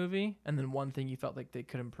about the movie and then 1 thing you felt like they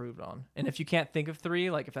could improve on. And if you can't think of 3,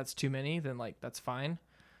 like if that's too many, then like that's fine.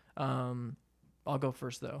 I'll go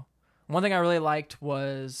first though. One thing I really liked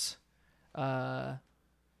was the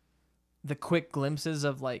quick glimpses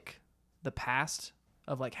of like the past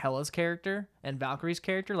of like Hela's character and Valkyrie's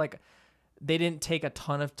character. Like they didn't take a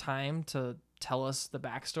ton of time to tell us the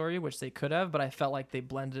backstory, which they could have, but I felt like they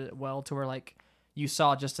blended it well to where like you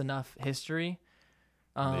saw just enough history.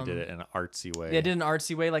 They did it in an artsy way. They did an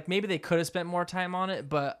artsy way. Like maybe they could have spent more time on it,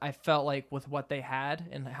 but I felt like with what they had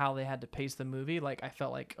and how they had to pace the movie, like I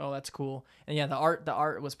felt like, oh, that's cool. And yeah, the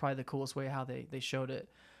art was probably the coolest way how they showed it.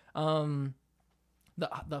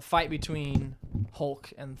 The fight between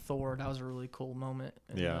Hulk and Thor, that was a really cool moment.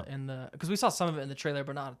 Because we saw some of it in the trailer,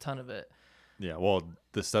 but not a ton of it. Yeah, well,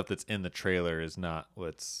 the stuff that's in the trailer is not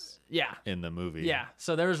what's in the movie. Yeah,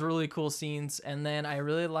 so there was really cool scenes, and then I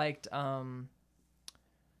really liked.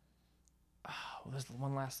 There's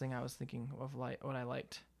one last thing I was thinking of, like what I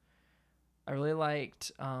liked. I really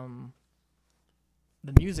liked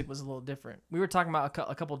the music was a little different. We were talking about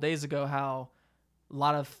a couple days ago how a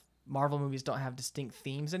lot of Marvel movies don't have distinct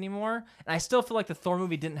themes anymore, and I still feel like the Thor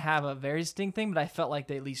movie didn't have a very distinct theme, but I felt like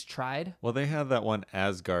they at least tried. Well, they had that one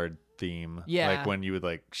Asgard theme, like when you would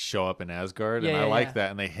like show up in Asgard, and I like that,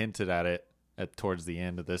 and they hinted at it towards the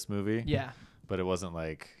end of this movie. Yeah. But it wasn't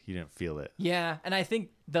like you didn't feel it. Yeah, and I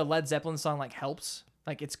think the Led Zeppelin song like helps.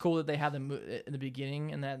 Like it's cool that they have them in the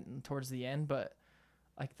beginning and then towards the end, but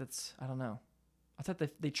like that's I don't know. I thought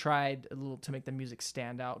they tried a little to make the music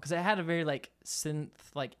stand out because it had a very like synth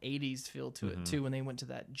like 80s feel to it too when they went to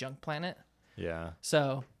that junk planet. Yeah.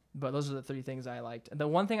 So, but those are the 3 things I liked. The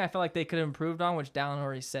one thing I felt like they could have improved on, which Dallin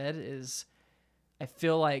already said, is I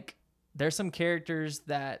feel like there's some characters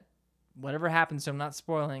that whatever happens, so I'm not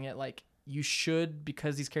spoiling it, like you should,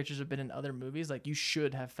 because these characters have been in other movies, like you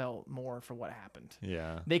should have felt more for what happened.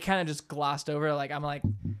 Yeah. They kind of just glossed over it. Like, I'm like,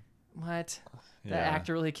 what? That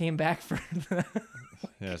actor really came back for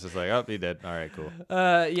Yeah, it's just like, oh, he did. All right, cool.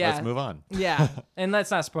 Yeah. Let's move on. Yeah. And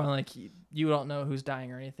that's not spoiling. Like, you don't know who's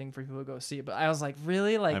dying or anything for people to go see it. But I was like,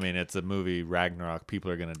 really? Like, I mean, it's a movie, Ragnarok.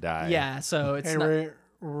 People are going to die. Yeah, so it's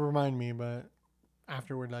remind me, but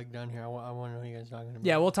after we're like done here, I want to know what you guys are talking about.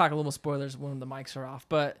 Yeah, we'll talk a little spoilers when the mics are off.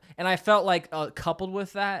 And I felt like coupled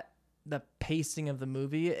with that, the pacing of the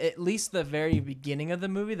movie, at least the very beginning of the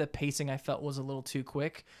movie, the pacing I felt was a little too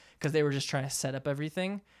quick because they were just trying to set up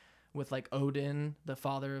everything with like Odin, the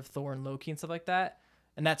father of Thor and Loki and stuff like that.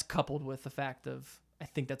 And that's coupled with the fact of, I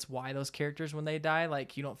think that's why those characters, when they die,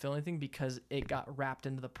 like you don't feel anything because it got wrapped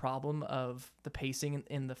into the problem of the pacing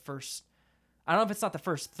in the first, I don't know if it's not the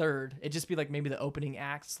first third. It'd just be like maybe the opening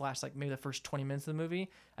act / like maybe the first 20 minutes of the movie.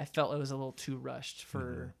 I felt it was a little too rushed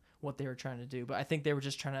for what they were trying to do. But I think they were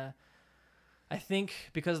just trying to, I think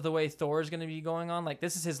because of the way Thor is going to be going on, like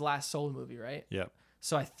this is his last solo movie, right? Yep.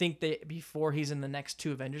 So I think before he's in the next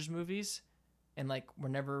 2 Avengers movies, and like we're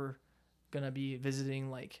never going to be visiting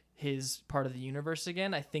like his part of the universe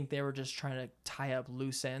again, I think they were just trying to tie up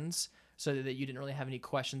loose ends so that you didn't really have any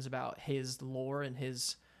questions about his lore and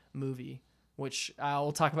his movie, which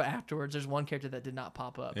I'll talk about afterwards. There's one character that did not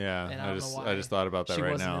pop up. Yeah, and I just thought about that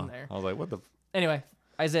right now. I was like, what the? Anyway,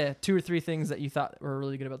 Isaiah, 2 or 3 things that you thought were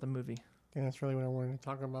really good about the movie. Yeah, that's really what I wanted to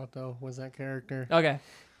talk about, though, was that character. Okay.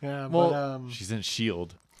 Yeah, well, but she's in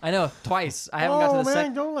S.H.I.E.L.D. I know, twice. I haven't got to the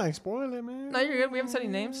second. Don't like spoil it, man. No, you're good. We haven't said any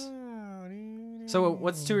names. So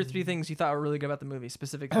what's 2 or 3 things you thought were really good about the movie?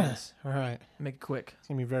 Specific things. All right, Make it quick. it's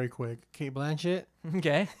gonna be very quick. Kate Blanchett,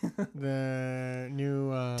 Okay. the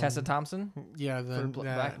new Tessa Thompson. yeah, the for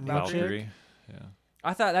that new Valkyrie. chick. Valkyrie. Yeah.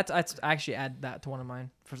 I thought that's I actually add that to one of mine.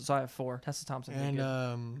 So I have 4. Tessa Thompson. And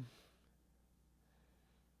good.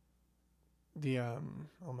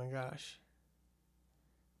 oh my gosh,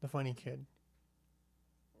 the funny kid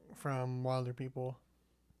from Wilder People.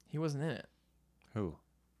 He wasn't in it. Who?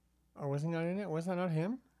 Oh, was he not in it? Was that not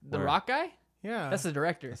him? The Where? Rock guy? Yeah, That's the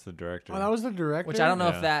director. That's the director. Oh, that was the director. Which I don't know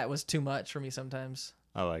Yeah. if that was too much for me sometimes.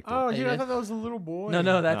 I liked it. Oh, Hey, dude, I dude. thought that was the little boy.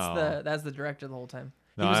 No, that's No. that's the director the whole time.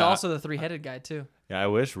 No, He was I- also the 3-headed guy too. Yeah, I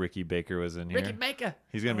wish Ricky Baker was in here. Ricky Baker.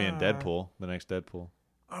 He's gonna be in Ah. Deadpool, the next Deadpool.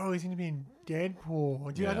 Oh, he's gonna be in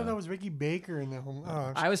Deadpool. Dude, I Yeah. thought that was Ricky Baker in the whole.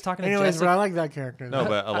 Oh, I was talking to anyways, Jessica, but I like that character. No, though.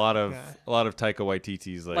 but a lot of Yeah. Taika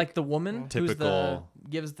Waititi's like the woman who's the typical-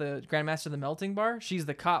 gives the Grandmaster the melting bar. She's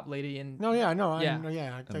the cop lady, and No, yeah, no, Yeah.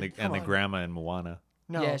 yeah. and the grandma in Moana.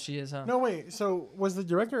 No, yeah, she is. Huh? no, wait. So was the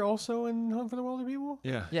director also in Hunt for the Wilder People?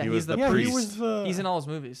 Yeah, Yeah, he he's was the the Yeah, priest. he was the. He's in all his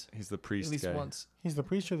movies He's the at priest least guy. once. He's the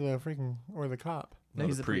priest or the freaking or the cop. No, No,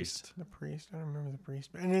 he's the the priest. The priest. I don't remember the priest.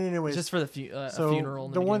 But and anyways, Just for the so a funeral.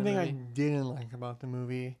 In the one thing beginning I of the movie. didn't like about the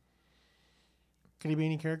movie. Could he be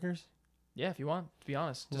any characters? Yeah, if you want to be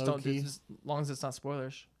honest, just Low-key. just as long as it's not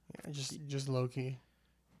spoilers. Yeah, just low key.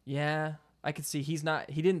 Yeah, I could see he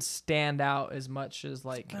didn't stand out as much as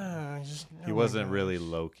like. He wasn't really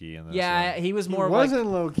Loki in this. Yeah, one. he was He more wasn't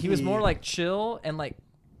like low key. he was more like chill and like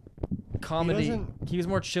comedy. doesn't- He was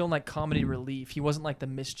more chill and like comedy relief. He wasn't like the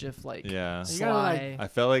mischief like Yeah, You sly. gotta, like, I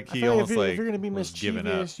felt like I he feel almost if like you're gonna be was giving up.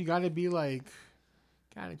 mischievous, you gotta be like,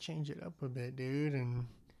 gotta change it up a bit, dude. And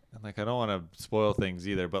And like I don't want to spoil things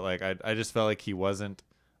either, but like I just felt like he wasn't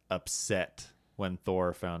upset when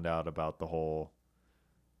Thor found out about the whole.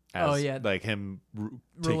 Oh, yeah. like him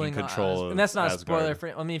ruling taking control of and that's not a Asgard. spoiler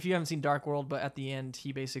for. I mean, if you haven't seen Dark World, but at the end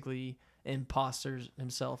he basically imposters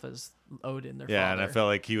himself as Odin, their Yeah, father. and I felt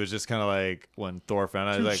like he was just kind of like when Thor found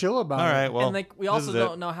out, he too was like, chill about all it. right, well, and like we this also is it.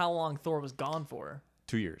 don't know how long Thor was gone for.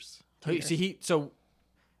 2 years. So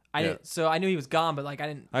I Yeah. didn't. So I knew he was gone, but like I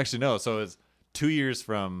didn't. Actually, no. So it's 2 years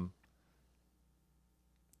from.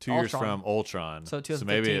 2 years Ultron. from Ultron. So So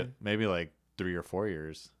maybe 2015. like 3 or 4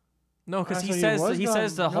 years. No, because Ah, he so he says was he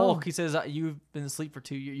says gone. to No. Hulk. He says you've been asleep for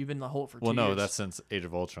 2 years. You've been in the Hulk for 2 Well, years. no, that's since Age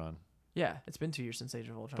of Ultron. yeah. It's been 2 years since Age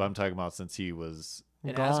of Ultron. But I'm talking about since he was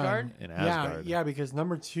in Gone. Asgard. in Yeah, Asgard. yeah, because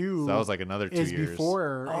number 2 So that was like another 2 is years.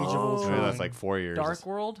 before Age of Oh. So Ultron. maybe that's like 4 years. Dark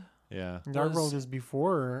World. Yeah. Dark was World is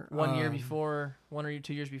before 1 year um, before, 1 or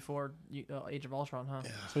 2 years before Age of Ultron, huh? So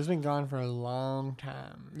he's been gone for a long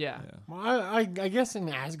time. Yeah. Yeah. Well, I guess in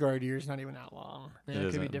Asgard years not even that long. Yeah, it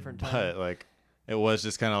could be isn't, different time. But like, it was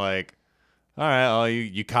just kind of like, all right, oh,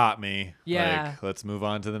 you caught me. Yeah. Like, let's move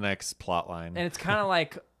on to the next plot line. And it's kind of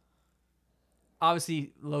like,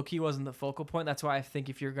 obviously, Loki wasn't the focal point. That's why I think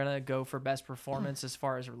if you're going to go for best performance as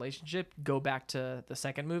far as relationship, go back to the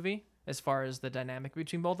second movie as far as the dynamic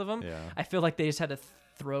between both of them. Yeah. I feel like they just had to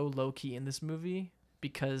throw Loki in this movie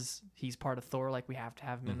because he's part of Thor. Like, we have to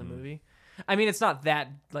have him in the movie. I mean, it's not that,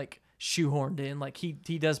 like, shoehorned in. Like, he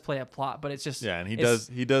does play a plot, but it's just... Yeah, and he it's-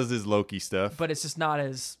 does his Loki stuff. But it's just not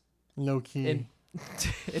as... Low key.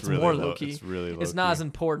 it's really more low- Loki. it's really It's not low-key. as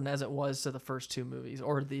important as it was to the first 2 movies,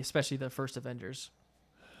 or especially the first Avengers.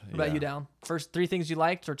 What about Yeah. you, Down? First 3 things you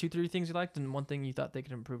liked, or 3 things you liked, and 1 thing you thought they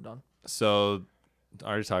could have improved on. So, I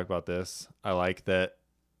already talked about this. I like that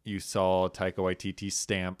you saw Taika Waititi's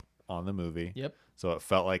stamp on the movie. Yep. So it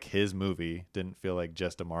felt like his movie, didn't feel like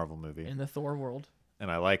just a Marvel movie. In the Thor world. And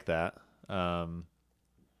I like that.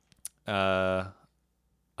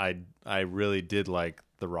 I really did like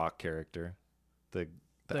the Rock character. The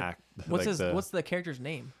act. What's like what's the character's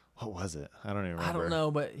name? what was it? I don't even remember. I don't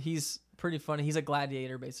know, but he's pretty funny. He's a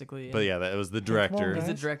gladiator, basically. But yeah, that it was the Come director. on, He's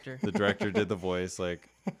the guys. director. The director did the voice. Like,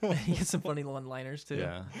 He gets some funny one-liners, too.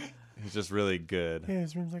 yeah, he's just really good. Yeah,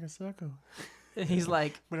 his room's like a circle, He's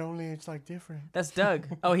like, but only it's like different. that's Doug.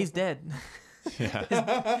 Oh, he's dead.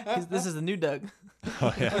 Yeah. This is the new Doug.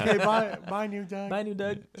 Oh, yeah. Okay, bye, new Doug. Bye, new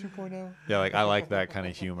Doug. 2.0. Yeah, like I like that kind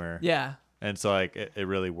of humor. Yeah. And so like it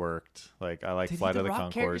really worked. Like I like Did Flight the of the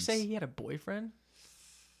Rock character Conchords. say he had a boyfriend?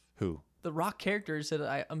 Who? The Rock character said,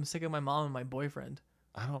 I'm sick of my mom and my boyfriend.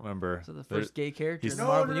 I don't remember. So the There- first gay character in he's- the No,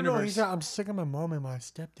 Marvel no, universe. He said, I'm sick of my mom and my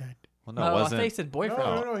stepdad. Well, No, no, I wasn't. thought he said boyfriend.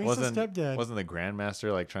 No, he's a wasn't, stepdad. Wasn't the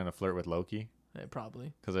Grandmaster like trying to flirt with Loki? Yeah,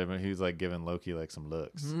 probably. Because I mean, he was like giving Loki like some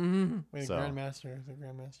looks. Mm-hmm. Wait, So- Grandmaster. The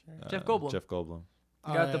Grandmaster. Jeff Goldblum. Jeff Goldblum.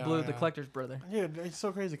 You got Oh, the yeah, blue, yeah. the collector's brother. Yeah, it's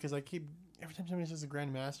so crazy because I keep every time somebody says the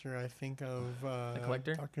Grandmaster, I think of The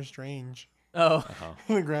Collector? Doctor Strange. Oh,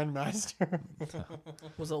 The Grandmaster.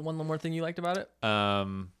 was there one more thing you liked about it?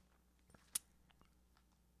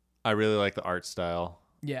 I really like the art style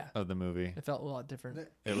Yeah, of the movie. it felt a lot different.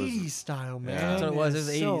 The It was- 80s style, man. That's what it was. It was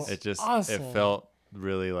It's 80s. It just awesome. it felt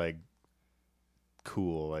really like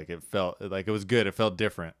cool. Like it felt like it was good. It felt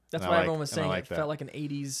different. That's And why I everyone like- was and I saying like it that. felt like an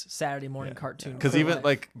 '80s Saturday morning Yeah. cartoon. Because for even life.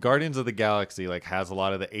 like Guardians of the Galaxy like has a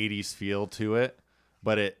lot of the 80s feel to it,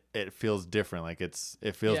 but it feels different. Like it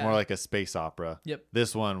feels Yeah. more like a space opera. Yep.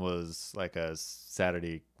 This one was like a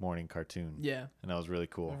Saturday morning cartoon. Yeah. And that was really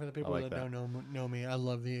cool. And for the I people like that don't know me, I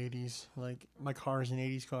love the 80s. Like, my car is an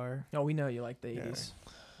 80s car. Oh, we know you like the Yeah. '80s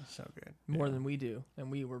It's so good. more than we do,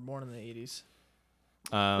 and we were born in the '80s.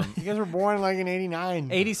 You guys were born like in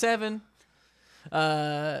 89. '87.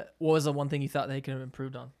 What was the one thing you thought they could have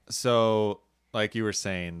improved on? So like you were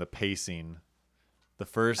saying, the pacing, the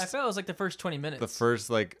first I felt it was like the first 20 minutes. the first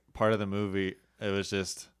like part of the movie, it was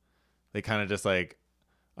just they kind of just like,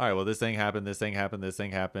 all right, well this thing happened, this thing happened, this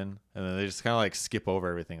thing happened, and then they just kind of like skip over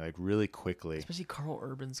everything like really quickly. Especially Carl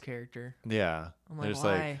Urban's character. Yeah, I'm they're like, just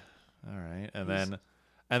why? all right, and He's-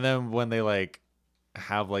 then when they like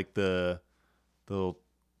have like the little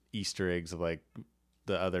Easter eggs of like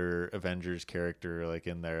the other Avengers character like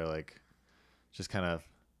in there, like just kind of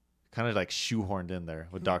like shoehorned in there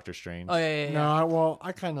with Doctor Strange. Oh yeah, yeah, yeah. No,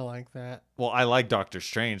 I kind of like that. Well, I like Doctor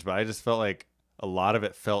Strange, but I just felt like a lot of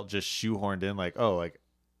it felt just shoehorned in, like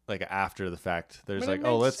like after the fact. There's But like, it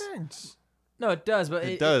oh, makes let's. sense. No, it does, but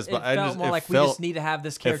It does, but I felt just- more it like we felt- just need to have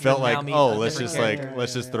this It character. felt and like, now meet oh, a let's different just like character.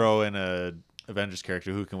 let's just Yeah. throw in a Avengers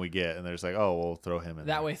character. Who can we get? And there's like, oh, we'll throw him in.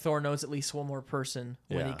 that there. way Thor knows at least one more person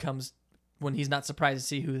when he Yeah. comes, when he's not surprised to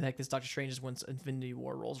see who the heck this Doctor Strange is when Infinity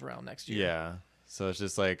War rolls around next year. Yeah. So it's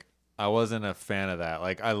just like I wasn't a fan of that.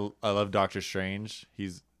 Like I love Doctor Strange.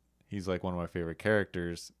 He's like one of my favorite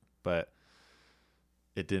characters, but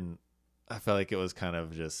it didn't. I felt like it was kind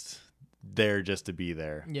of just there just to be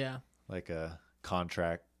there, Yeah. like a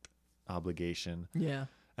contract obligation. Yeah.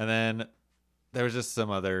 And then there was just some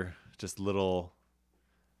other just little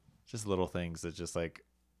things that just like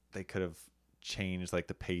they could have changed, like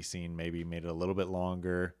the pacing, maybe made it a little bit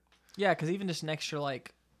longer. Yeah, because even just an extra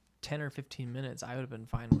like 10 or 15 minutes, I would have been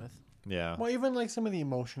fine with. Yeah. Well, even like some of the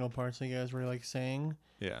emotional parts you guys were like saying.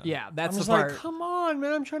 Yeah. Yeah, that's I'm the just part. like, come on,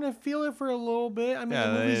 man. I'm trying to feel it for a little bit. I mean, Yeah,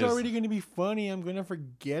 the they movie's just- already going to be funny. I'm going to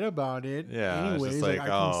forget about it. Yeah, it's Anyways, just like, like,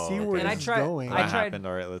 I can oh, see where okay. And I it's tried- going. I That tried- happened.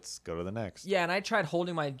 All right, let's go to the next. Yeah, and I tried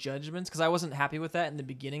holding my judgments because I wasn't happy with that in the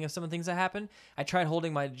beginning of some of the things that happened. I tried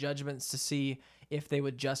holding my judgments to see if they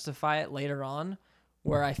would justify it later on,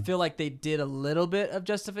 where I feel like they did a little bit of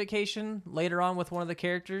justification later on with one of the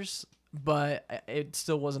characters, but it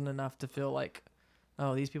still wasn't enough to feel like,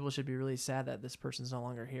 oh, these people should be really sad that this person's no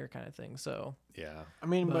longer here kind of thing. So, Yeah. I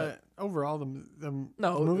mean, But- but overall, the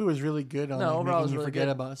No, movie was really good on no, like, overall it was making you really forget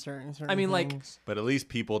good. about certain I mean, like- things. But at least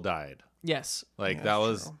people died. yes. Like Yeah,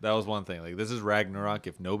 that that's was one thing. Like this is Ragnarok.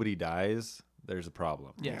 If nobody dies, there's a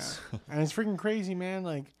problem. Yes. Yeah. And it's freaking crazy, man.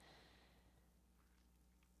 Like,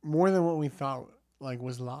 more than what we thought like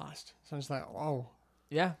was lost. So it's like, oh,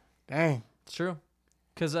 Yeah, dang. it's true.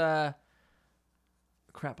 Because,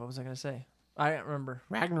 crap, what was I going to say? I don't remember.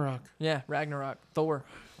 Ragnarok. Yeah, Ragnarok, Thor.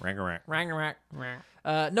 Ragnarok. Ragnarok.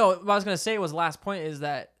 No, what I was gonna say was last point is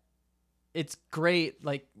that it's great.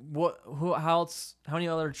 Like, how else? How many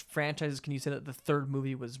other franchises can you say that the third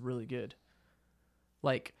movie was really good?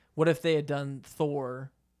 Like, what if they had done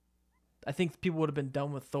Thor? I think people would have been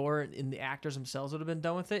done with Thor, and the actors themselves would have been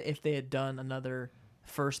done with it if they had done another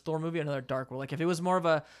first Thor movie, another Dark World. Like, if it was more of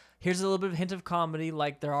a here's a little bit of hint of comedy,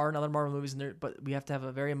 like there are in other Marvel movies, and there, but we have to have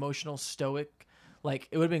a very emotional, stoic. Like,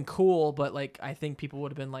 it would have been cool, but like I think people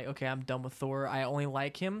would have been like, okay, I'm done with Thor. I only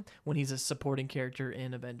like him when he's a supporting character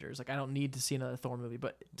in Avengers. Like, I don't need to see another Thor movie.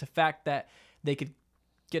 But the fact that they could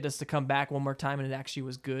get us to come back one more time and it actually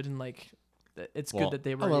was good, and like it's Well, good that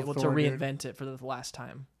they I were love able Thor, to dude. reinvent it for the last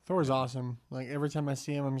time. Thor's awesome. Like, every time I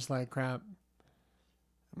see him, I'm just like, crap.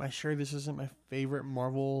 Am I sure this isn't my favorite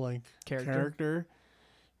Marvel like character?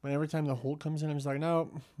 But every time the Hulk comes in, I'm just like, no,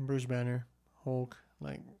 Bruce Banner, Hulk,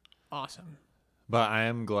 like, awesome. But I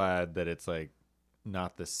am glad that it's like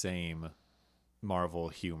not the same Marvel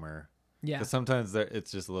humor. Yeah, Because sometimes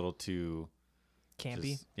it's just a little too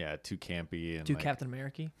campy, too campy and too like, Captain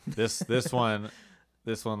America. this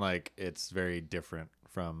one like it's very different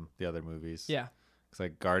from the other movies. Yeah, It's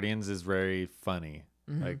like Guardians is very funny.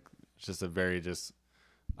 Mhm. Like it's just a very just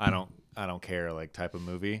I don't care like type of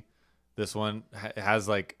movie. This one has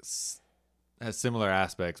like has similar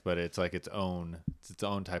aspects, but it's like its own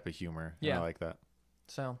type of humor. And Yeah. I like that.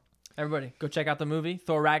 So everybody, go check out the movie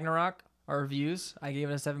Thor Ragnarok. Our reviews, I gave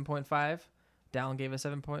it a 7.5. Dallin gave it a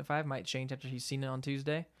 7.5. Might change after he's seen it on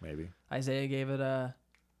Tuesday. Maybe. Isaiah gave it a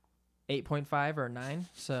 8.5 or a 9.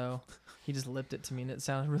 So he just lipped it to me, and it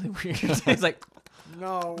sounded really weird. He's like,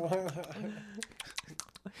 No.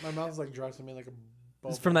 My mouth's like dry to me like a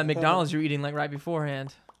it's from that McDonald's you were eating like right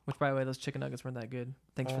beforehand. Which, by the way, those chicken nuggets weren't that good.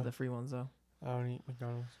 Thanks for the free ones, though. I don't eat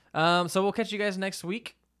McDonald's. So we'll catch you guys next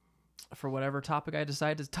week for whatever topic I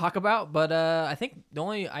decide to talk about. But I think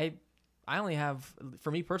I only have, for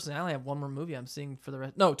me personally, I only have one more movie I'm seeing for the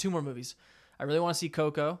rest. No, 2 more movies. I really want to see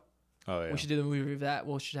Coco. Oh yeah. We should do the movie review of that.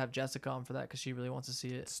 We should have Jessica on for that because she really wants to see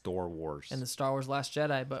it. Star Wars. And the Star Wars Last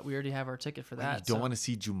Jedi, but we already have our ticket for that. You don't want to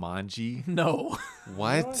see Jumanji? No.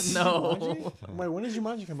 What? No. Jumanji? Wait, when does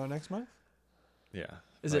Jumanji come out? Next month? Yeah.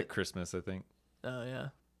 Is like it Christmas, I think. Oh yeah.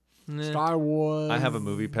 Star Wars. I have a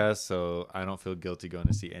movie pass, so I don't feel guilty going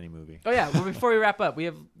to see any movie. Oh yeah. Well, before we wrap up, we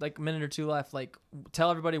have like a minute or 2 left. Like, tell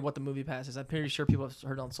everybody what the movie pass is. I'm pretty sure people have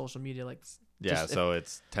heard on social media. Like, Yeah, so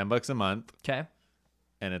it's $10 a month, okay.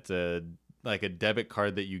 and it's a debit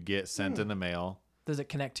card that you get sent in the mail. Does it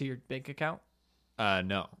connect to your bank account?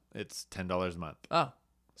 No, it's $10 a month. Oh.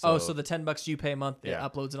 So the $10 you pay a month, it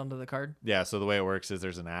uploads it onto the card. Yeah. So the way it works is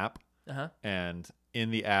there's an app, and in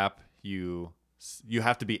the app you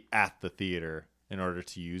have to be at the theater in order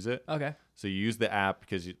to use it. Okay. So you use the app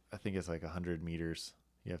because I think it's like 100 meters.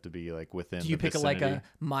 You have to be like within. Do you the pick vicinity. a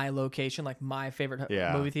my location, like my favorite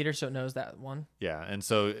movie theater, so it knows that one? Yeah, and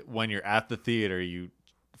so when you're at the theater, you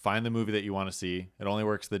find the movie that you want to see. It only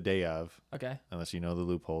works the day of. Okay. Unless you know the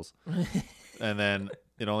loopholes. And then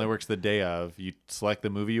it only works the day of. You select the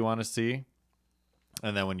movie you want to see,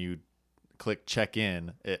 and then when you click check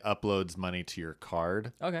in, it uploads money to your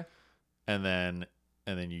card. Okay. And then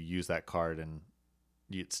you use that card, and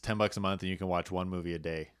it's $10 a month, and you can watch one movie a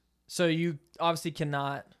day. So you obviously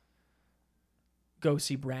cannot go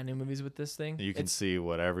see brand new movies with this thing. You can see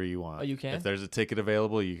whatever you want. Oh, you can? If there's a ticket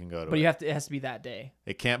available, you can go to it. But it has to be that day.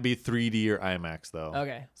 It can't be 3D or IMAX though.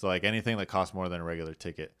 Okay. So like anything that costs more than a regular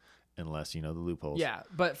ticket, unless you know the loopholes. Yeah,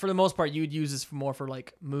 but for the most part, you'd use this more for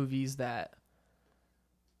like movies that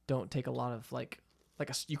don't take a lot of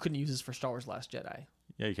you couldn't use this for Star Wars Last Jedi.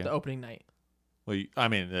 Yeah, you can. The opening night. Well, I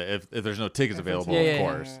mean, if there's no tickets available, Yeah, of yeah,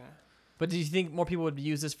 course. But do you think more people would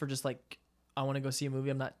use this for just like, I want to go see a movie.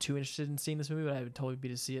 I'm not too interested in seeing this movie, but I would totally be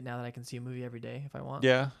to see it now that I can see a movie every day if I want.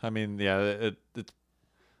 Yeah, I mean, yeah, it's.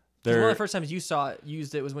 'Cause one of the first times you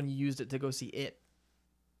used it was when you used it to go see it.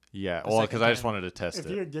 Yeah, The well, second because I just time. wanted to test If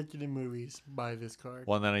it. you're addicted to movies, buy this card.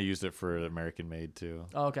 Well, and then I used it for American Made too.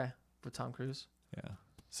 Oh, okay. With Tom Cruise. Yeah.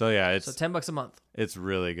 So yeah, it's So $10 a month. it's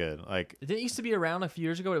really good. Like It didn't used to be around a few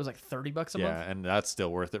years ago, but it was like $30 a yeah, month. and that's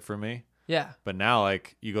still worth it for me. Yeah. But now,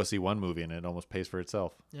 like, you go see one movie and it almost pays for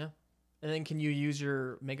itself. Yeah. And then can you use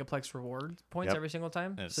your Megaplex reward points Yep. every single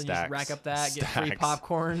time? And it So you just rack stacks. up that, get free Stacks.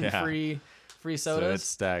 popcorn, Yeah. free So it sodas.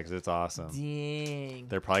 stacks. It's awesome. Dang.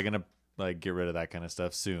 They're probably gonna like get rid of that kind of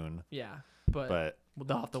stuff soon. Yeah. But But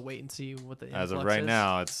they'll have to wait and see what the as of influx right is.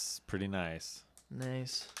 now, it's pretty nice.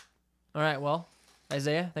 Nice. All right. Well,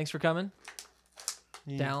 Isaiah, thanks for coming.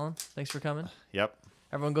 Yeah. Dallin, thanks for coming. Yep.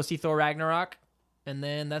 Everyone go see Thor Ragnarok. And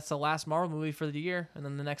then that's the last Marvel movie for the year. And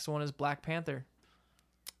then the next one is Black Panther.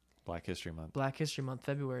 Black History Month. Black History Month,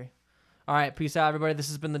 February. All right. Peace out, everybody. This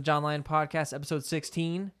has been the John Lyon Podcast, episode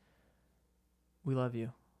 16. We love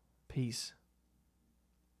you. Peace.